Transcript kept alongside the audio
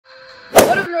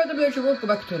What up, North America? Welcome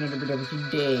back to another video.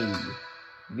 Today,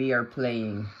 we are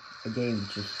playing a game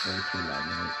just for too long.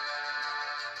 Right?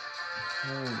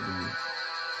 Holy.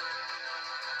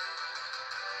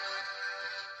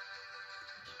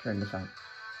 Let's turn this on.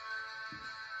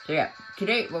 So yeah,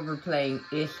 today what we're playing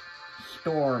is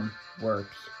Stormworks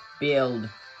Build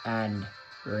and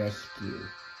Rescue.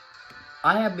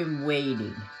 I have been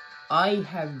waiting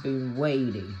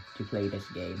to play this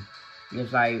game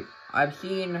because I've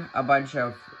seen a bunch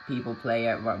of people play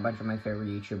it, a bunch of my favorite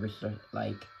YouTubers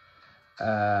like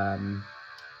A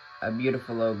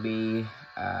Beautiful OB,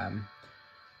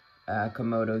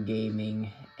 Komodo Gaming,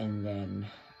 and then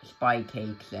Spy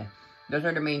Cakes. Those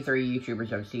are the main three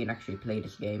YouTubers I've seen actually play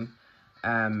this game,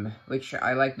 which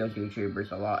I like those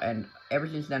YouTubers a lot, and ever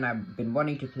since then I've been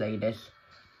wanting to play this,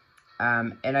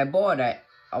 and I bought it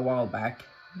a while back,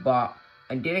 but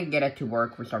I didn't get it to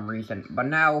work for some reason, but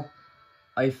now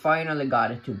I finally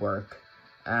got it to work.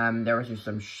 There was just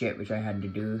some shit which I had to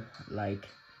do, like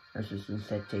there's just some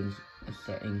settings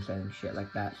and shit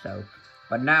like that, so,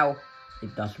 but now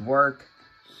it does work,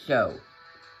 so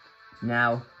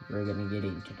now we're gonna get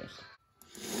into this.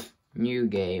 New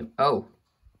game. Oh,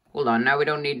 hold on, now we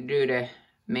don't need to do the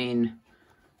main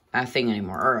thing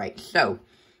anymore. Alright, so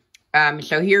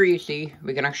here you see,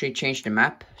 we can actually change the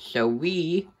map, so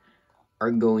we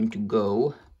are going to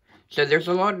go. So there's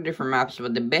a lot of different maps,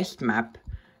 but the best map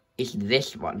is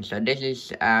this one. So this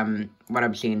is what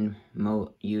I've seen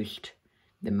used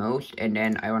the most. And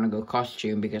then I want to go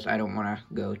costume because I don't want to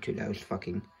go to those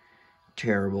fucking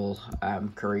terrible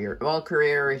career. Well,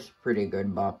 career is pretty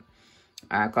good, but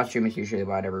costume is usually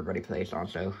what everybody plays on.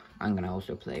 So I'm going to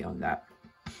also play on that.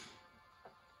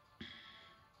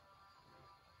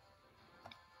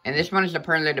 And this one is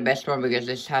apparently the best one because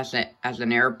this has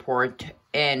an airport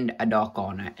and a dock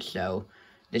on it. So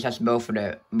this has both of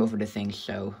the things.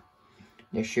 So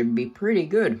this should be pretty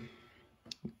good.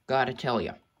 Gotta tell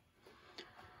ya.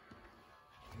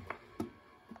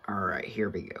 Alright, here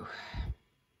we go.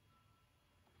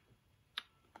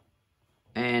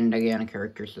 And again, a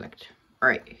character select.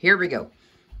 Alright, here we go.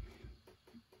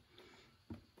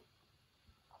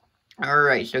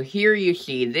 Alright, so here you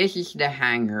see, this is the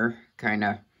hangar kind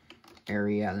of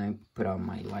area. Let me put on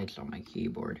my lights on my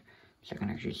keyboard so I can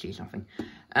actually see something.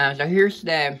 So here's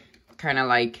the kind of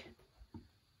like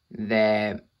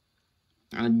the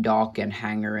dock and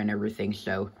hangar and everything.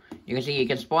 So you can see you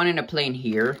can spawn in a plane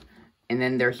here, and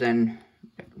then there's an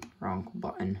wrong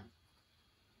button.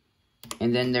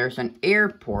 And then there's an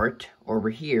airport over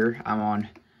here. I'm on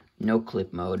no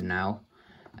clip mode now.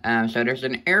 So there's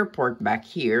an airport back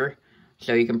here.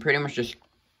 So you can pretty much just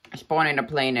spawn in a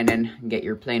plane and then get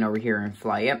your plane over here and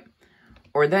fly it.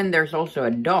 Or then there's also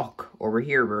a dock over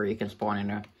here where you can spawn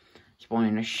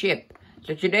in a ship.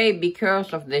 So today,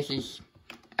 because of this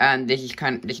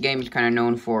game is kind of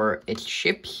known for its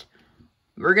ships,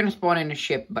 we're gonna spawn in a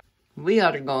ship, but we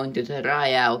are going to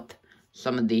try out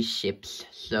some of these ships.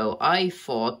 So I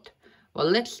thought, well,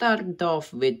 let's start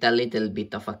off with a little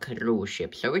bit of a cruise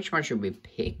ship. So which one should we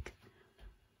pick?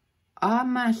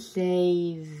 I'ma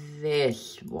say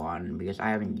this one, because I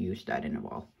haven't used that in a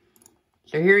while.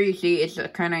 So here you see, it's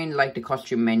kind of in like the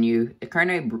costume menu. It's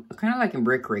kind of like in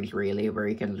Brick Rigs, really, where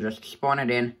you can just spawn it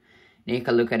in, and you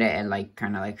can look at it and like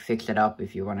kind of like fix it up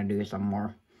if you want to do some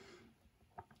more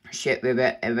shit with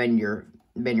it. And when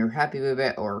you're happy with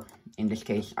it, or in this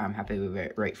case, I'm happy with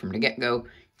it right from the get-go,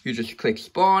 you just click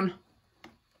spawn,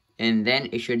 and then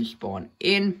it should spawn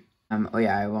in. Oh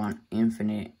yeah, I want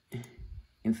infinity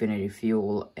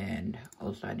fuel, and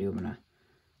also I'm gonna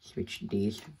switch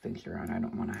these things around. I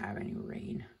don't want to have any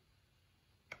rain.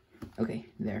 Okay,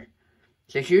 there.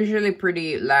 So it's usually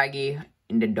pretty laggy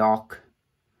in the dock,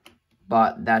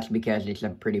 but that's because it's a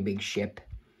pretty big ship.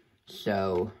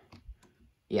 So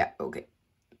yeah, okay,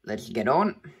 let's get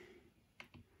on.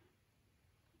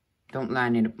 Don't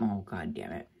land in. Oh god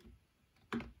damn it.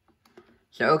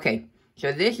 So okay,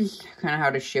 so this is kind of how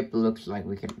the ship looks like.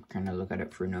 We can kind of look at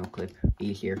it through no clip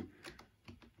easier.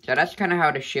 So that's kind of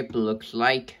how the ship looks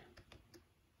like.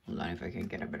 Hold on, if I can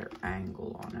get a better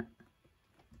angle on it.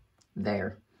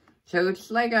 There. So it's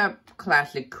like a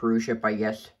classic cruise ship, I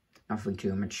guess. Nothing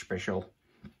too much special.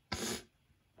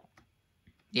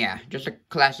 Yeah, just a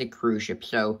classic cruise ship.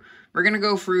 So we're gonna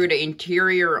go through the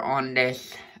interior on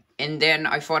this. And then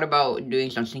I thought about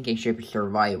doing some sinking ship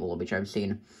survival, which I've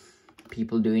seen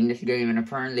people doing this game, and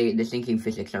apparently the sinking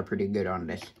physics are pretty good on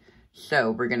this.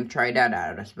 So we're gonna try that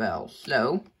out as well.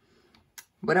 So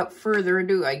without further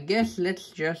ado, I guess let's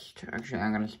just actually,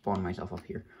 I'm gonna spawn myself up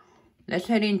here. Let's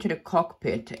head into the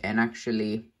cockpit and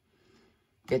actually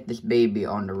get this baby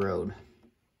on the road.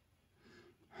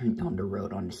 On the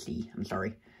road, on the sea, I'm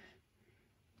sorry.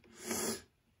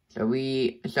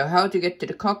 So how to get to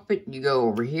the cockpit? You go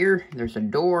over here. There's a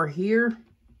door here.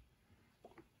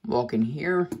 Walk in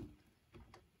here.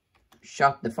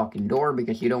 Shut the fucking door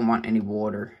because you don't want any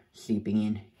water seeping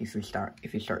in if you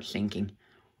start sinking.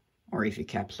 Or if you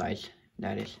capsize,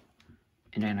 that is.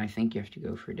 And then I think you have to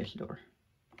go through this door.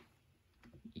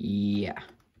 Yeah.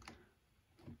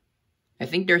 I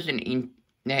think there's an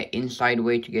inside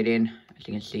way to get in, as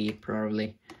you can see,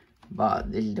 probably.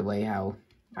 But this is the way how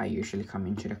I usually come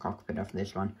into the cockpit of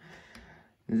this one.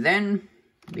 Then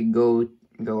we go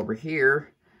over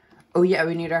here. Oh yeah,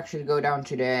 we need to actually go down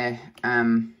to the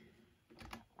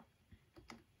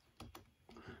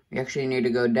we actually need to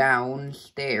go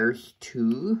downstairs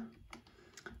to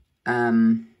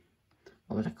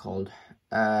what was it called?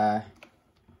 Not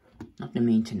the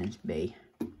maintenance bay.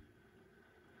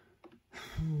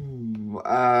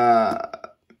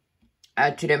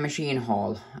 To the machine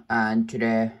hall and to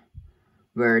the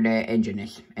where the engine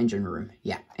is. Engine room.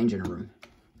 Yeah, engine room.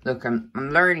 Look, I'm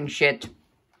learning shit.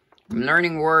 I'm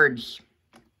learning words.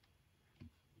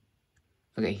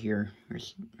 Okay,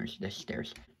 where's the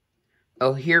stairs?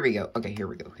 Oh, here we go. Okay, here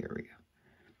we go.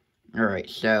 Alright,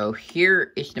 so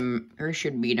here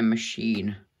should be the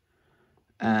machine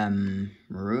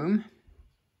room.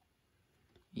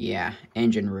 Yeah,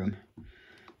 engine room.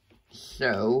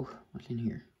 So, what's in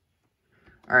here?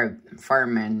 Alright,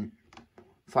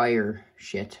 fire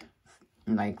shit.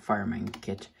 Like fireman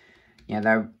kit.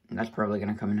 Yeah, that's probably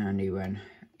gonna come in handy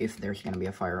if there's gonna be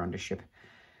a fire on the ship.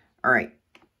 Alright,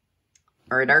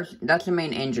 that's the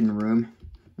main engine room.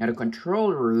 Now the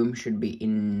control room should be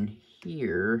in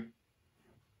here.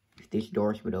 If these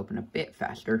doors would open a bit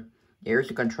faster. There's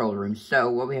the control room. So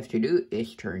what we have to do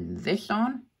is turn this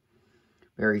on.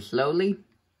 Very slowly.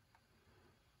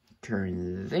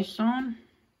 Turn this on.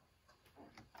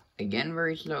 Again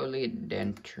very slowly.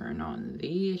 Then turn on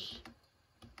these.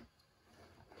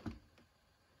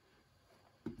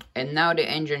 And now the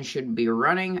engine should be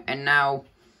running. And now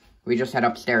we just head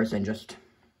upstairs and just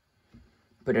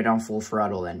put it on full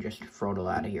throttle and just throttle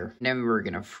out of here. Then we're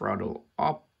gonna throttle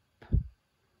up.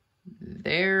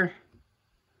 There.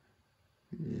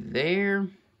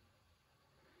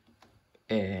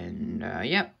 And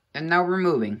yeah. And now we're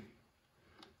moving.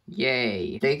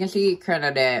 Yay. So you can see kind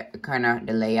of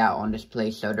the layout on this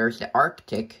place. So there's the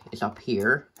Arctic is up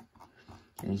here.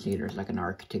 You can see there's like an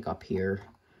Arctic up here.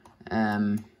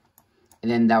 And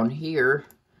then down here,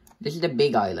 this is the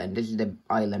big island. This is the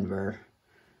island where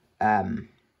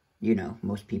you know,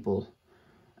 most people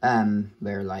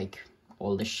where like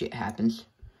all the shit happens.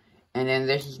 And then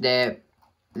this is the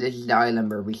island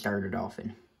where we started off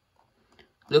in.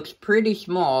 Looks pretty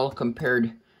small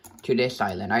compared to this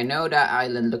island. I know that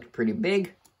island looked pretty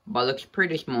big, but looks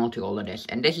pretty small to all of this.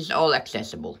 And this is all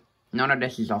accessible. None of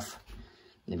this is off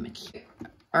limits.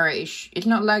 Alright, it's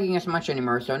not lagging as much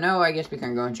anymore, so now I guess we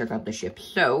can go and check out the ship.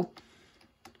 So,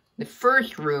 the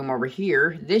first room over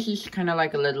here, this is kind of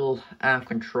like a little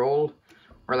control,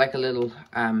 or like a little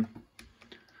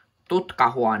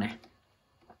tutkahuone.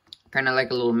 Kind of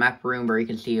like a little map room where you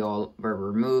can see all where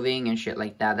we're moving and shit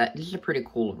like that. This is a pretty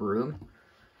cool room.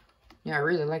 Yeah, I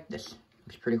really like this.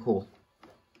 It's pretty cool.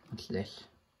 What's this?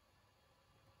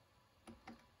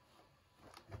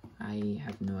 I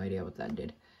have no idea what that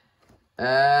did.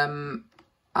 I'm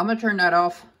gonna turn that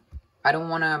off. I don't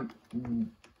wanna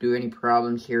do any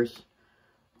problems here.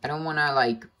 I don't wanna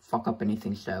like fuck up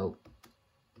anything, so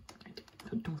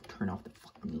don't turn off the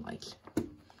fucking lights.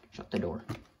 Shut the door.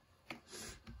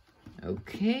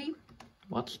 Okay,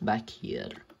 what's back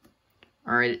here?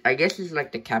 Alright, I guess it's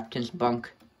like the captain's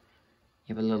bunk.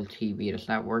 You have a little TV, does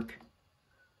that work?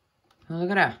 Oh, look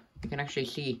at that. You can actually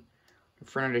see the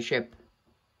front of the ship.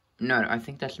 No, I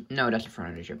think that's the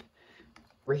front of the ship.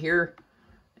 Over here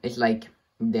is like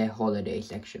the holiday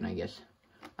section, I guess.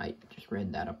 I just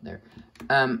read that up there.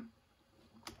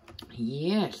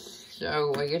 Yes,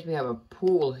 so I guess we have a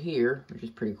pool here, which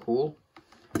is pretty cool.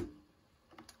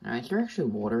 Is there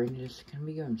actually water in this? Can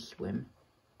we go and swim?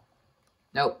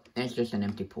 Nope, it's just an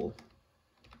empty pool.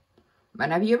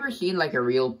 Man, have you ever seen like a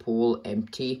real pool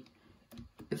empty?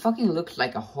 It fucking looks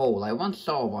like a hole. I once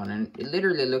saw one and it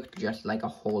literally looked just like a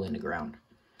hole in the ground.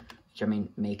 Which, I mean,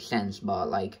 makes sense, but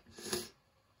like,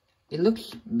 it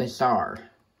looks bizarre.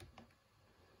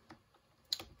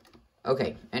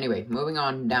 Okay, anyway, moving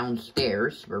on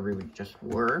downstairs, where we just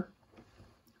were.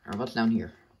 Or what's down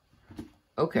here?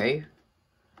 Okay.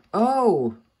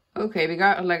 Oh! Okay, we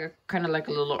got like a kind of like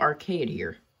a little arcade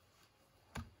here.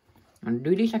 And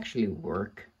do these actually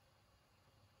work?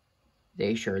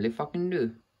 They surely fucking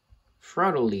do.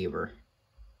 Throttle lever.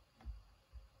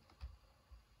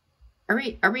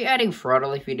 Are we adding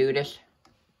throttle if we do this?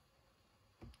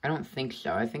 I don't think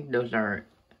so. I think those are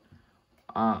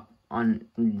on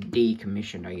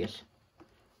decommissioned, I guess.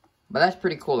 But that's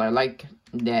pretty cool. I like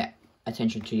the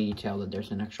attention to detail that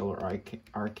there's an actual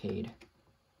arcade.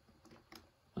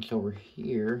 What's over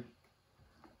here?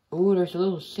 Oh, there's a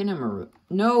little cinema room.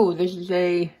 No, this is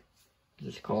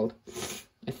what's it called?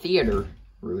 A theater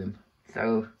room.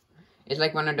 So, it's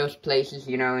like one of those places,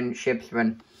 you know, in ships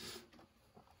when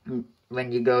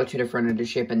you go to the front of the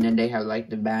ship and then they have like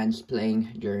the bands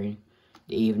playing during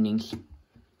the evenings.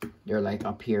 They're like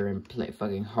up here and play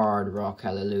fucking hard rock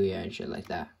hallelujah and shit like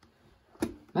that.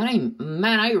 Man,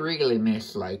 I really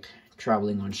miss like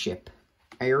traveling on ship.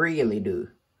 I really do.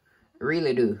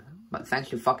 Really do. But thanks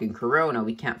to fucking Corona,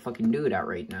 we can't fucking do that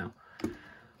right now.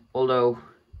 Although,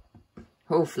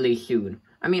 hopefully soon.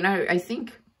 I mean, I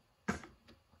think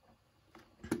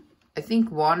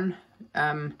one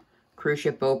cruise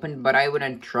ship opened, but I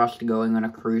wouldn't trust going on a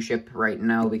cruise ship right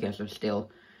now because of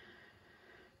still,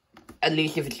 at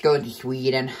least if it's going to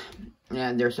Sweden,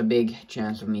 yeah, there's a big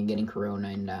chance of me getting Corona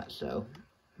in that. So,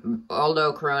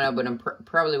 although Corona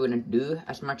probably wouldn't do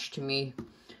as much to me,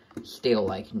 still,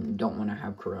 like, don't want to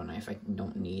have Corona if I can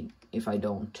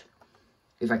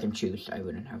choose, I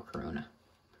wouldn't have Corona.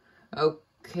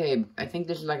 Okay, I think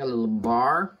this is like a little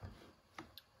bar.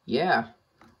 Yeah.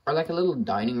 Or like a little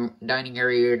dining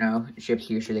area, you know. Ships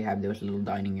usually have those little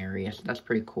dining areas. That's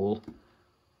pretty cool.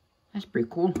 That's pretty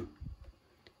cool.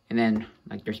 And then,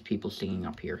 like, there's people singing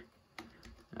up here.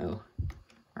 Oh.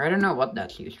 I don't know what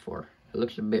that's used for. It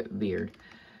looks a bit weird.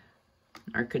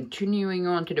 Are continuing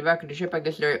on to the back of the ship. I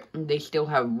guess they still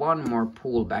have one more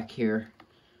pool back here.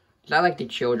 Is that like the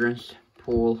children's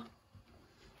pool?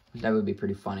 That would be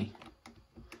pretty funny.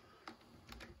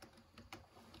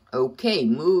 Okay,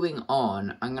 moving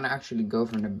on. I'm gonna actually go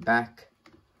from the back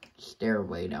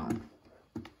stairway down.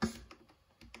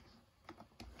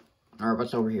 Alright,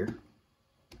 what's over here?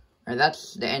 Alright,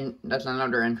 that's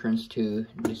another entrance to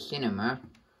the cinema.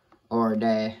 Or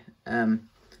the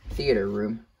theater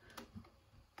room.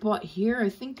 But here, I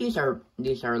think these are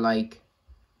like,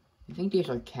 I think these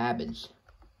are cabins.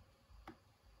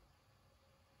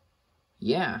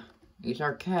 Yeah, these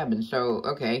are cabins, so,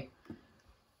 okay.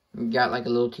 We got like a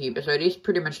little TV, so these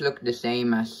pretty much look the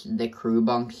same as the crew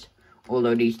bunks.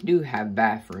 Although these do have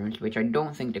bathrooms, which I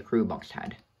don't think the crew bunks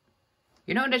had.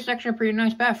 You know, this is actually a pretty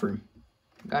nice bathroom.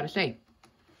 Gotta say.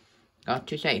 Got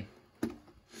to say.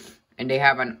 And they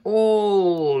have an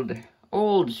old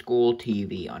school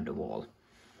TV on the wall.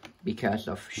 Because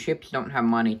of ships don't have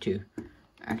money to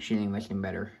actually invest in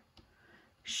better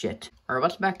shit. Alright,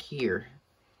 what's back here?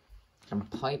 Some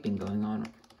piping going on.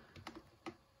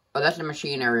 Oh, that's the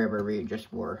machine area where we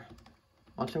just were.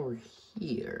 What's over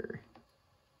here?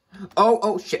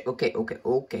 Oh, shit.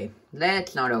 Okay.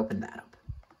 Let's not open that up.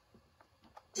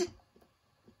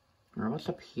 Alright, what's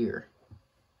up here?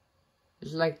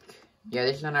 This is like, yeah,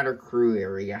 this is another crew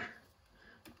area.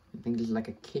 I think this is like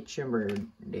a kitchen where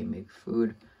they make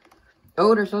food.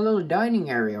 Oh, there's a little dining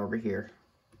area over here.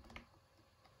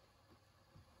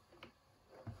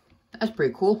 That's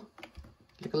pretty cool.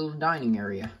 It's like a little dining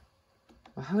area.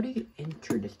 Well, how do you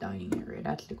enter this dining area?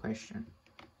 That's the question.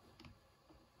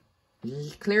 This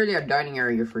is clearly a dining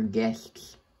area for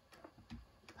guests.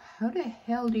 How the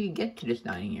hell do you get to this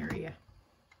dining area?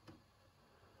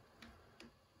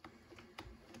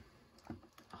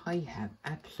 I have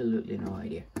absolutely no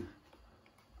idea.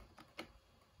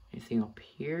 Anything up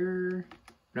here?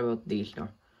 What about these though?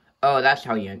 Oh, that's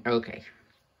how you... Okay.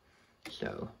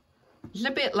 So, it's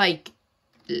a bit like...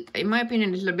 In my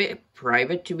opinion, it's a bit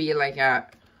private to be like a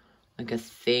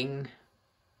thing.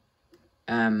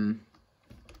 I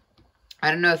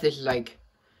don't know if this is like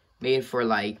made for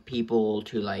like people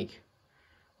to like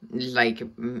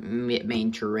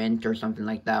made to rent or something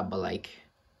like that, but like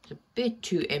it's a bit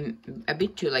too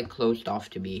like closed off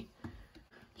to be.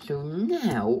 So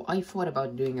now I thought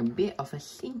about doing a bit of a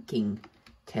sinking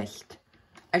test.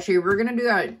 Actually, we're gonna do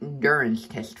an endurance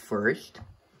test first.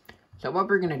 So what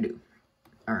we're gonna do?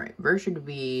 Alright, where should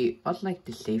we... What's like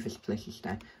the safest place to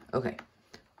stand? Okay,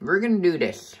 we're gonna do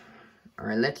this.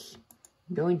 Alright, let's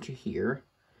go into here.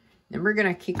 Then we're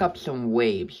gonna kick up some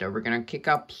waves. So we're gonna kick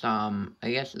up some...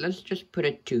 I guess, let's just put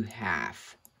it to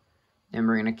half. Then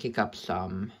we're gonna kick up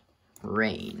some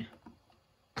rain.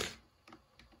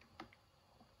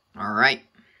 Alright.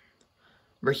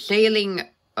 We're sailing...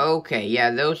 Okay,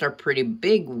 yeah, those are pretty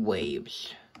big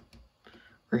waves.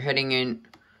 We're heading in...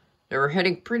 They were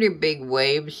heading pretty big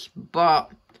waves,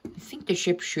 but I think the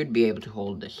ship should be able to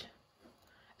hold this.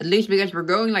 At least because we're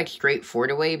going like straight for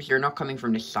the waves. They're not coming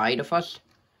from the side of us.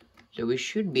 So we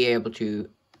should be able to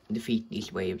defeat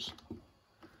these waves.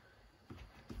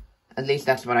 At least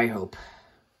that's what I hope.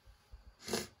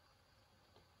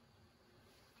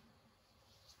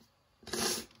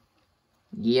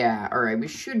 Yeah, alright, we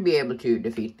should be able to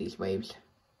defeat these waves.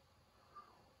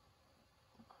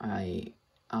 I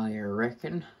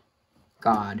reckon.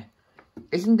 God.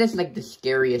 Isn't this like the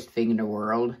scariest thing in the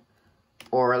world?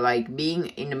 Or like being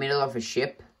in the middle of a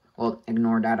ship. Well,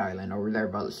 ignore that island over there,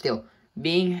 but still.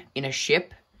 Being in a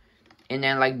ship and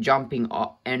then like jumping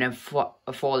off and then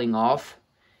falling off.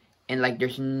 And like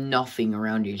there's nothing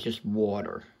around you, it's just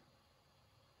water.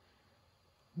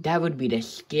 That would be the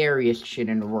scariest shit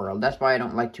in the world. That's why I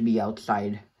don't like to be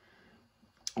outside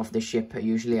of the ship.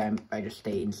 Usually I just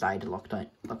stay inside locked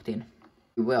in.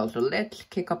 Well, so let's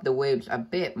kick up the waves a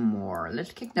bit more.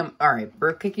 Let's kick them. Alright,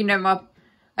 we're kicking them up.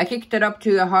 I kicked it up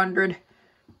to 100.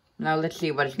 Now let's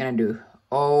see what it's gonna do.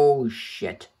 Oh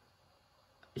shit.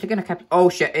 Is it gonna cap? Oh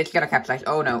shit, it's gonna capsize.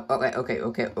 Oh no. Okay.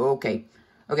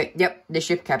 Okay, yep, the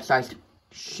ship capsized.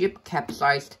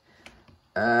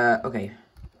 Okay.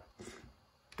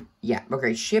 Yeah,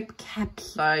 okay, ship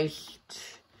capsized.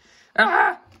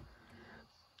 Ah!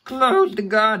 Close the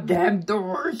goddamn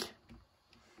doors.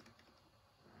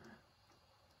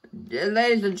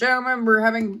 Ladies and gentlemen, we're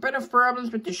having a bit of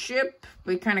problems with the ship.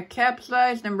 We kind of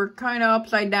capsized and we're kind of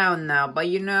upside down now. But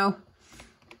you know,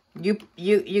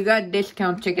 you got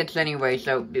discount tickets anyway,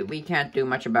 so we can't do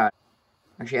much about it.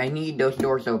 Actually, I need those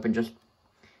doors open just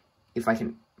if I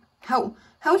can.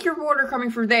 How's your water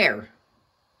coming through there?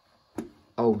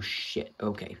 Oh shit,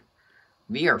 okay.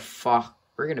 We are fucked.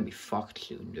 We're gonna be fucked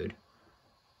soon, dude.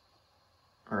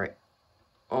 Alright.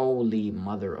 Holy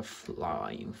mother of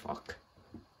flying fuck.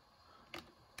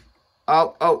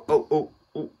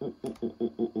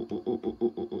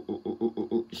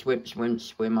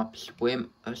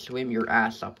 Swim your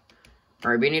ass up.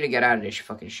 Alright, we need to get out of this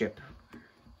fucking ship.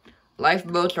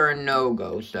 Lifeboats are a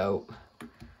no-go, so...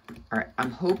 Alright,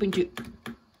 I'm hoping to...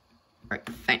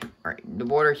 Alright, the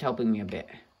water's helping me a bit.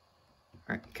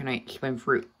 Alright, can I swim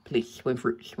through? Please, swim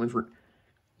through.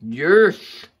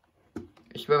 Yes!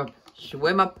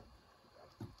 Swim up.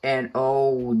 And,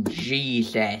 oh,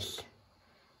 Jesus.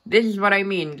 This is what I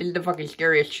mean. This is the fucking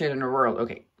scariest shit in the world.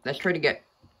 Okay, let's try to get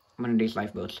one of these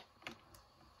lifeboats.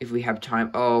 If we have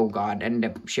time. Oh, God, and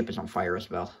the ship is on fire as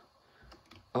well.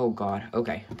 Oh, God,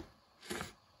 okay.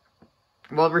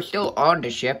 Well, we're still on the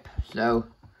ship, so...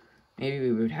 maybe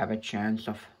we would have a chance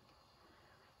of...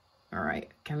 Alright,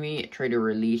 can we try to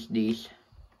release these?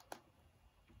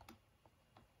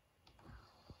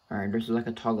 Alright, there's like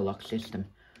a toggle lock system,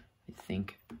 I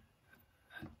think.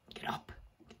 Get up.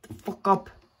 Get the fuck up.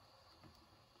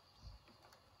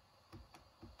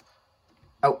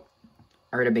 Oh,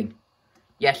 I heard a bing.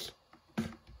 Yes.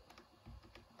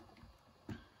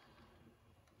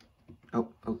 Oh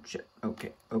shit.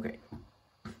 Okay.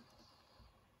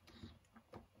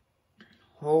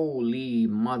 Holy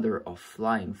mother of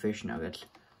flying fish nuggets.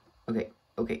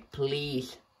 Okay,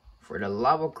 please, for the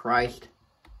love of Christ.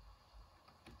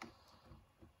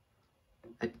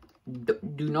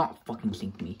 Do not fucking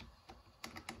sink me.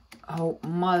 Oh,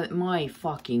 my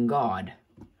fucking God.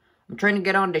 I'm trying to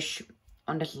get on this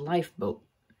lifeboat.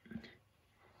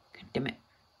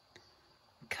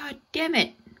 God damn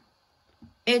it.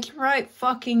 It's right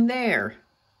fucking there.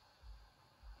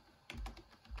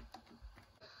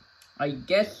 I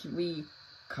guess we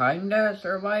kinda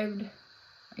survived,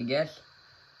 I guess.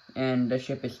 And the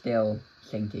ship is still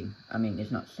sinking. I mean,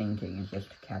 it's not sinking, it's just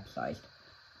capsized.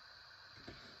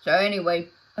 So anyway,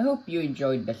 I hope you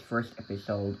enjoyed this first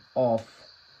episode of,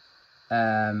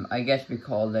 I guess we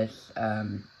call this,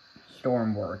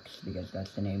 Stormworks, because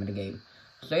that's the name of the game.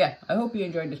 So yeah, I hope you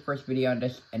enjoyed this first video on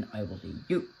this, and I will see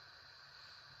you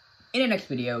in the next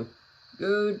video.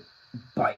 Goodbye.